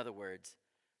 In other words,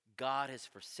 God has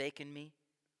forsaken me.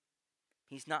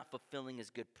 He's not fulfilling his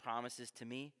good promises to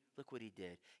me. Look what he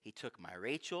did. He took my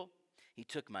Rachel, he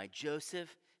took my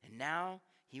Joseph, and now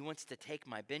he wants to take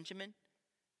my Benjamin.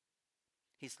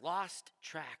 He's lost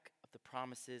track of the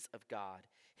promises of God.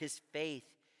 His faith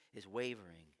is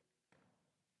wavering.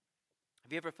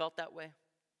 Have you ever felt that way?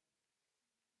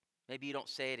 Maybe you don't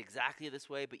say it exactly this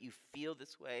way, but you feel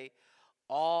this way.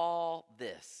 All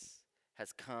this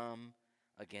has come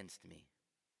against me.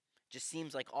 It just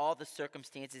seems like all the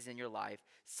circumstances in your life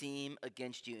seem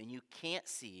against you, and you can't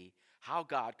see how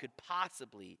God could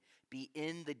possibly be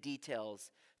in the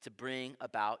details to bring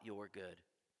about your good.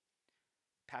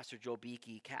 Pastor Joel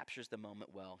Beakey captures the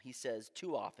moment well. He says,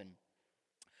 too often,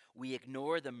 we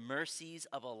ignore the mercies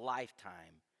of a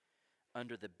lifetime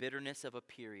under the bitterness of a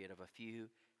period of a few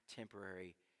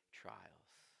temporary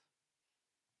trials.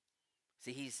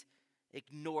 See, he's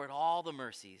ignored all the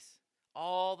mercies,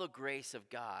 all the grace of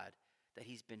God that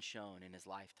he's been shown in his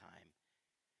lifetime.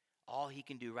 All he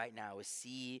can do right now is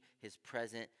see his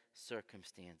present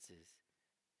circumstances.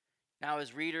 Now,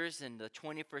 as readers in the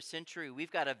 21st century,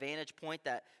 we've got a vantage point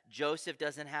that Jacob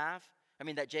doesn't have.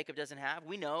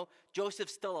 We know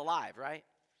Joseph's still alive, right?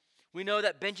 We know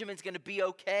that Benjamin's going to be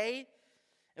okay.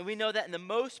 And we know that in the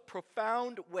most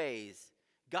profound ways,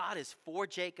 God is for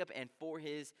Jacob and for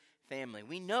his family.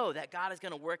 We know that God is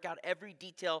going to work out every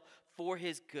detail for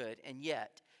his good. And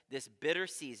yet, this bitter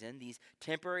season, these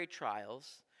temporary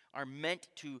trials, are meant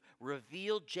to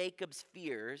reveal Jacob's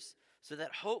fears so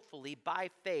that hopefully by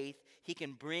faith he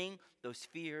can bring those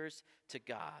fears to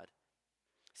God.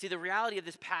 See, the reality of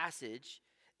this passage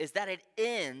is that it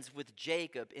ends with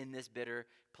Jacob in this bitter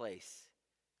place.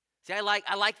 See, I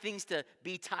like things to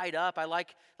be tied up. I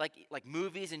like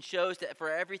movies and shows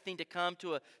for everything to come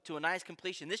to a nice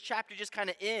completion. This chapter just kind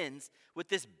of ends with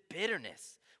this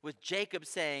bitterness, with Jacob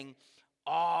saying,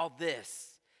 "All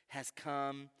this has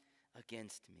come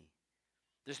against me."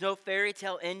 There's no fairy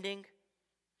tale ending.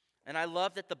 And I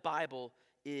love that the Bible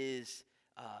is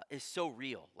so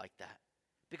real like that.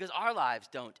 Because our lives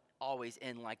don't always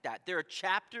end like that. There are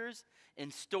chapters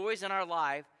and stories in our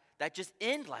life that just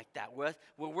end like that, where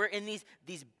we're in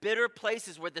these bitter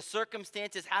places where the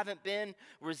circumstances haven't been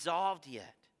resolved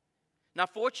yet. Now,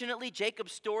 fortunately,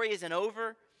 Jacob's story isn't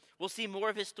over. We'll see more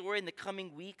of his story in the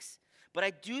coming weeks. But I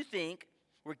do think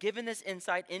we're given this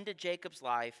insight into Jacob's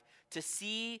life to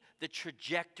see the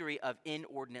trajectory of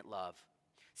inordinate love.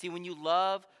 See, when you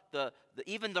love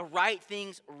even the right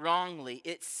things wrongly,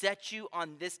 it sets you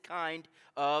on this kind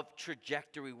of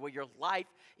trajectory where your life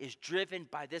is driven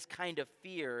by this kind of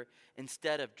fear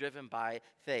instead of driven by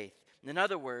faith. In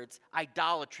other words,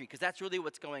 idolatry, because that's really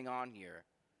what's going on here.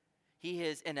 He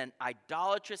is, in an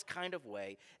idolatrous kind of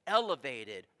way,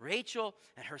 elevated Rachel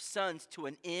and her sons to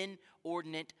an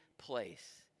inordinate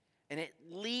place. And it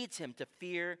leads him to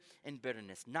fear and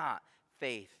bitterness, not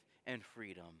faith and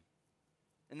freedom.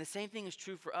 And the same thing is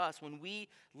true for us. When we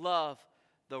love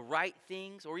the right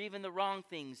things or even the wrong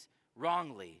things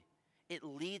wrongly, it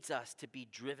leads us to be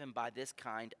driven by this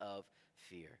kind of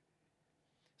fear.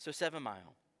 So 7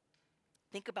 Mile,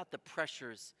 think about the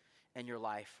pressures in your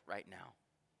life right now.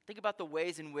 Think about the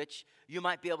ways in which you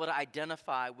might be able to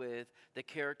identify with the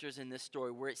characters in this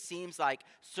story, where it seems like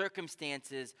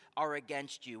circumstances are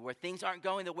against you, where things aren't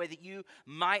going the way that you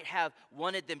might have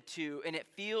wanted them to, and it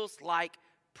feels like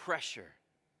pressure.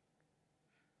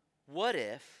 What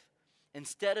if,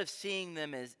 instead of seeing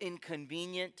them as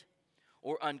inconvenient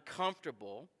or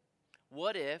uncomfortable,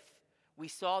 what if we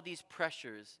saw these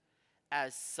pressures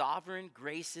as sovereign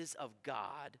graces of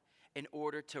God in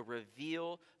order to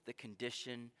reveal the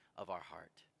condition of our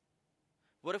heart?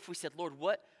 What if we said, Lord,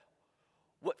 what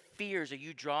fears are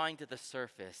you drawing to the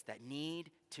surface that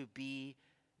need to be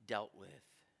dealt with?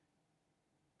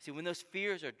 See, when those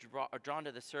fears are drawn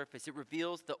to the surface, it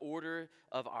reveals the order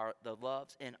of the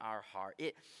loves in our heart.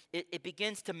 It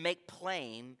begins to make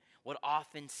plain what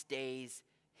often stays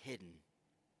hidden.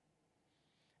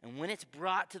 And when it's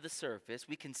brought to the surface,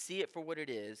 we can see it for what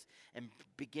it is and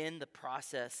begin the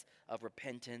process of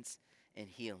repentance and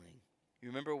healing. You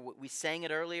remember we sang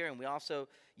it earlier, and we also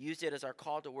used it as our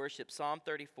call to worship. Psalm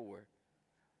 34.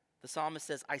 The psalmist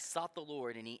says, I sought the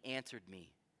Lord, and he answered me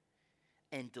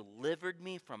and delivered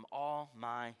me from all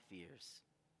my fears.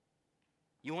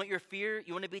 You want your fear?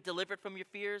 You want to be delivered from your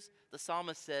fears? The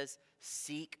psalmist says,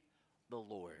 seek the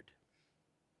Lord.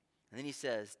 And then he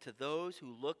says, to those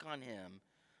who look on him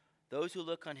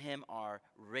are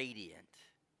radiant.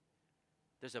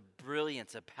 There's a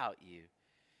brilliance about you,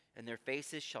 and their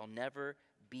faces shall never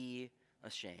be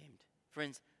ashamed.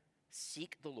 Friends,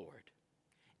 seek the Lord,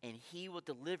 and he will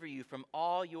deliver you from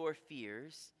all your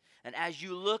fears. And as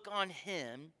you look on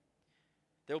him,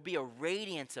 there will be a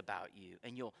radiance about you,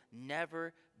 and you'll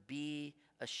never be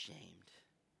ashamed.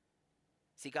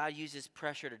 See, God uses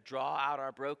pressure to draw out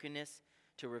our brokenness,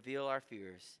 to reveal our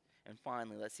fears. And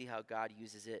finally, let's see how God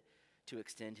uses it to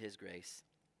extend his grace.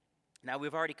 Now,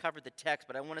 we've already covered the text,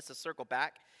 but I want us to circle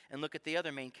back and look at the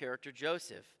other main character,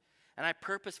 Joseph. And I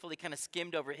purposefully kind of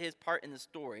skimmed over his part in the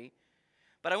story.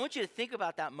 But I want you to think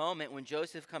about that moment when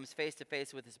Joseph comes face to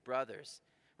face with his brothers.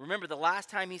 Remember, the last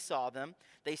time he saw them,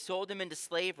 they sold him into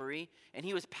slavery, and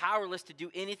he was powerless to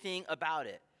do anything about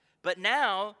it. But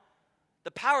now,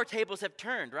 the power tables have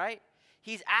turned, right?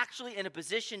 He's actually in a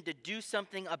position to do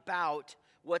something about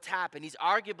what's happened. He's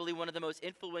arguably one of the most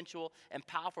influential and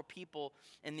powerful people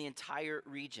in the entire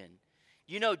region.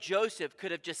 You know, Joseph could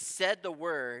have just said the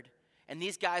word, and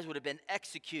these guys would have been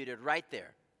executed right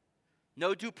there.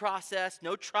 No due process,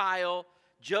 no trial.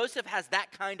 Joseph has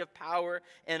that kind of power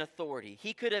and authority.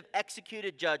 He could have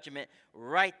executed judgment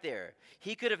right there.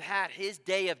 He could have had his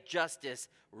day of justice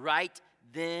right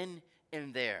then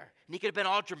and there. And he could have been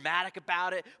all dramatic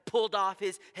about it, pulled off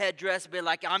his headdress, and been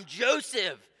like, I'm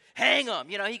Joseph, hang him.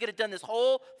 You know, he could have done this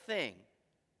whole thing.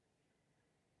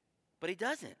 But he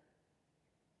doesn't.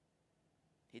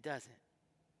 He doesn't.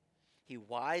 He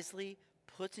wisely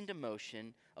puts into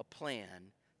motion a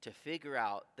plan to figure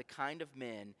out the kind of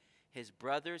men his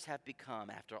brothers have become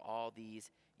after all these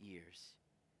years.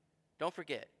 Don't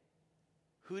forget,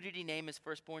 who did he name his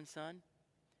firstborn son?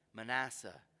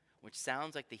 Manasseh, which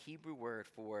sounds like the Hebrew word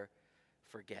for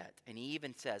forget. And he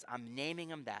even says, I'm naming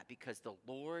him that because the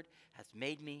Lord has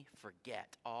made me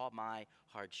forget all my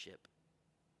hardship.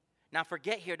 Now,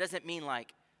 forget here doesn't mean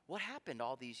like, what happened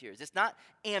all these years? It's not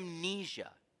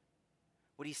amnesia.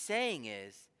 What he's saying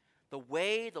is, the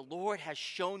way the Lord has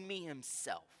shown me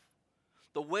himself,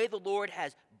 the way the Lord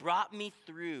has brought me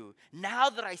through, now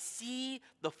that I see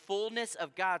the fullness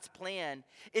of God's plan,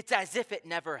 it's as if it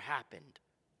never happened.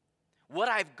 What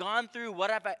I've gone through,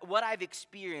 what I've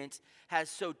experienced has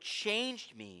so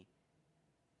changed me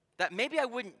that maybe I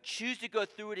wouldn't choose to go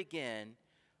through it again,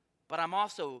 but I'm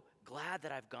also glad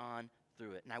that I've gone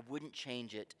through it, and I wouldn't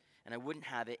change it, and I wouldn't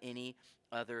have it any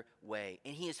other way.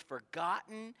 And he has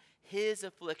forgotten his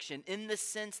affliction in the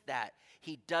sense that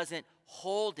he doesn't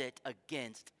hold it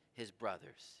against his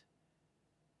brothers.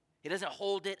 He doesn't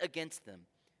hold it against them.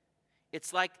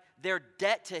 It's like their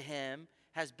debt to him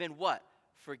has been what?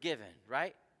 Forgiven,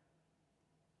 right?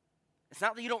 It's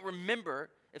not that you don't remember.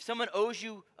 If someone owes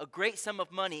you a great sum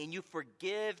of money and you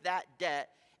forgive that debt,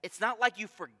 it's not like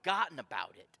you've forgotten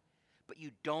about it, but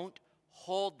you don't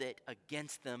hold it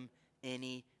against them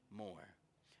anymore.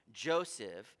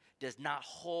 Joseph does not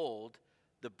hold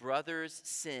the brothers'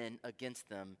 sin against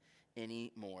them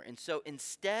anymore. And so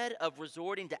instead of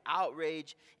resorting to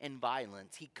outrage and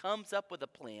violence, he comes up with a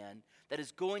plan that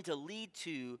is going to lead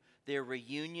to their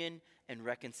reunion and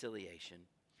reconciliation.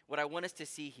 What I want us to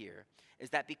see here is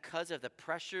that because of the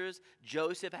pressures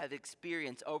Joseph has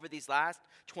experienced over these last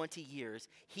 20 years,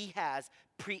 he has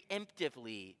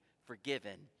preemptively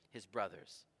forgiven his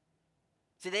brothers.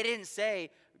 See, they didn't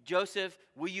say, Joseph,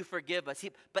 will you forgive us?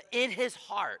 But in his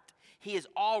heart, he has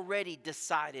already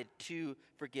decided to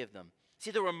forgive them.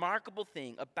 See, the remarkable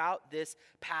thing about this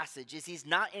passage is he's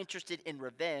not interested in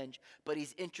revenge, but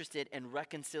he's interested in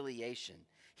reconciliation.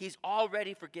 He's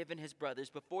already forgiven his brothers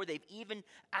before they've even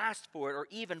asked for it or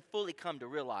even fully come to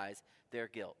realize their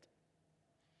guilt.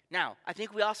 Now, I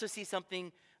think we also see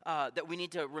something that we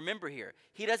need to remember here.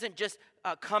 He doesn't just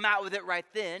come out with it right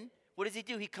then. What does he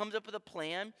do? He comes up with a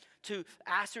plan to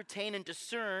ascertain and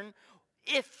discern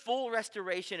if full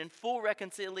restoration and full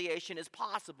reconciliation is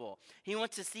possible. He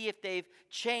wants to see if they've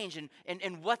changed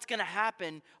and what's going to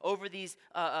happen over these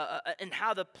and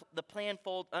how the plan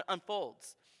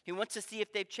unfolds. He wants to see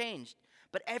if they've changed.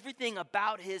 But everything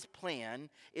about his plan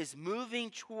is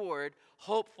moving toward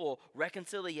hopeful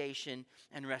reconciliation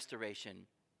and restoration.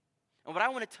 And what I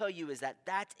want to tell you is that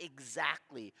that's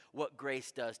exactly what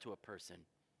grace does to a person.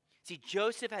 See,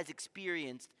 Joseph has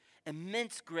experienced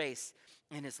immense grace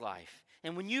in his life.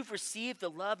 And when you've received the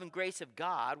love and grace of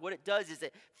God, what it does is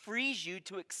it frees you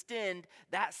to extend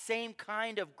that same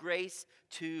kind of grace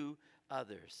to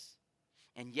others.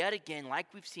 And yet again,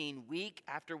 like we've seen week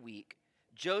after week,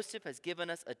 Joseph has given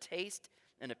us a taste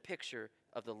and a picture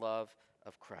of the love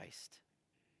of Christ.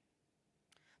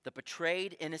 The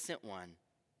betrayed innocent one,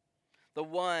 the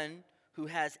one who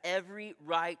has every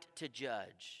right to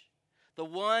judge, the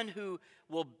one who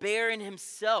will bear in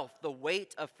himself the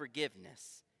weight of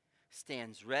forgiveness,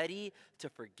 stands ready to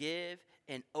forgive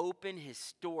and open his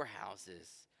storehouses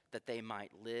that they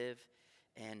might live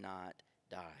and not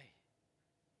die.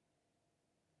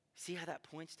 See how that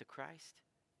points to Christ?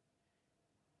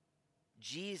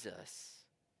 Jesus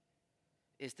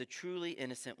is the truly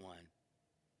innocent one.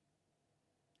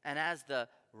 And as the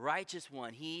righteous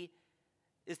one, he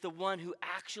is the one who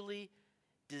actually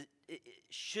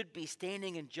should be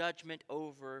standing in judgment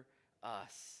over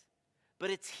us.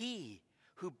 But it's he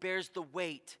who bears the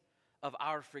weight of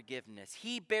our forgiveness.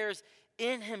 He bears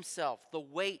in himself the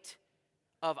weight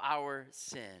of our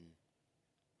sin.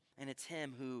 And it's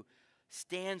him who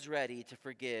stands ready to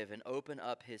forgive and open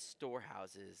up his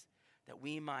storehouses that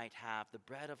we might have the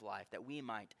bread of life, that we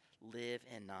might live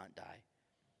and not die.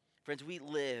 Friends, we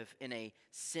live in a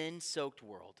sin-soaked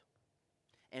world,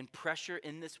 and pressure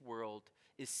in this world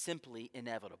is simply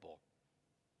inevitable.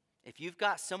 If you've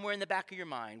got somewhere in the back of your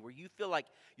mind where you feel like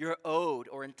you're owed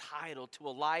or entitled to a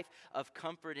life of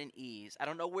comfort and ease, I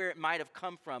don't know where it might have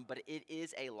come from, but it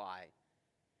is a lie.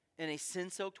 In a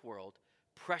sin-soaked world,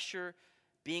 pressure,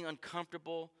 being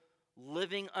uncomfortable,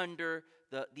 living under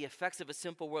the effects of a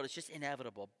sinful world is just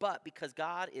inevitable. But because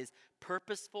God is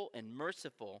purposeful and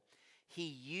merciful, he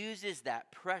uses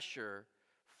that pressure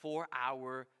for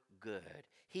our good.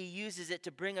 He uses it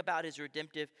to bring about his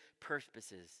redemptive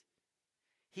purposes.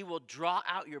 He will draw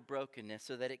out your brokenness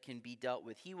so that it can be dealt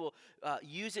with. He will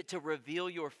use it to reveal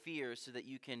your fears so that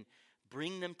you can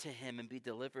bring them to him and be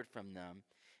delivered from them.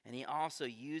 And he also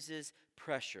uses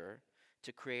pressure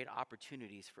to create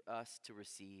opportunities for us to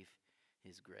receive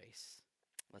his grace.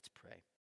 Let's pray.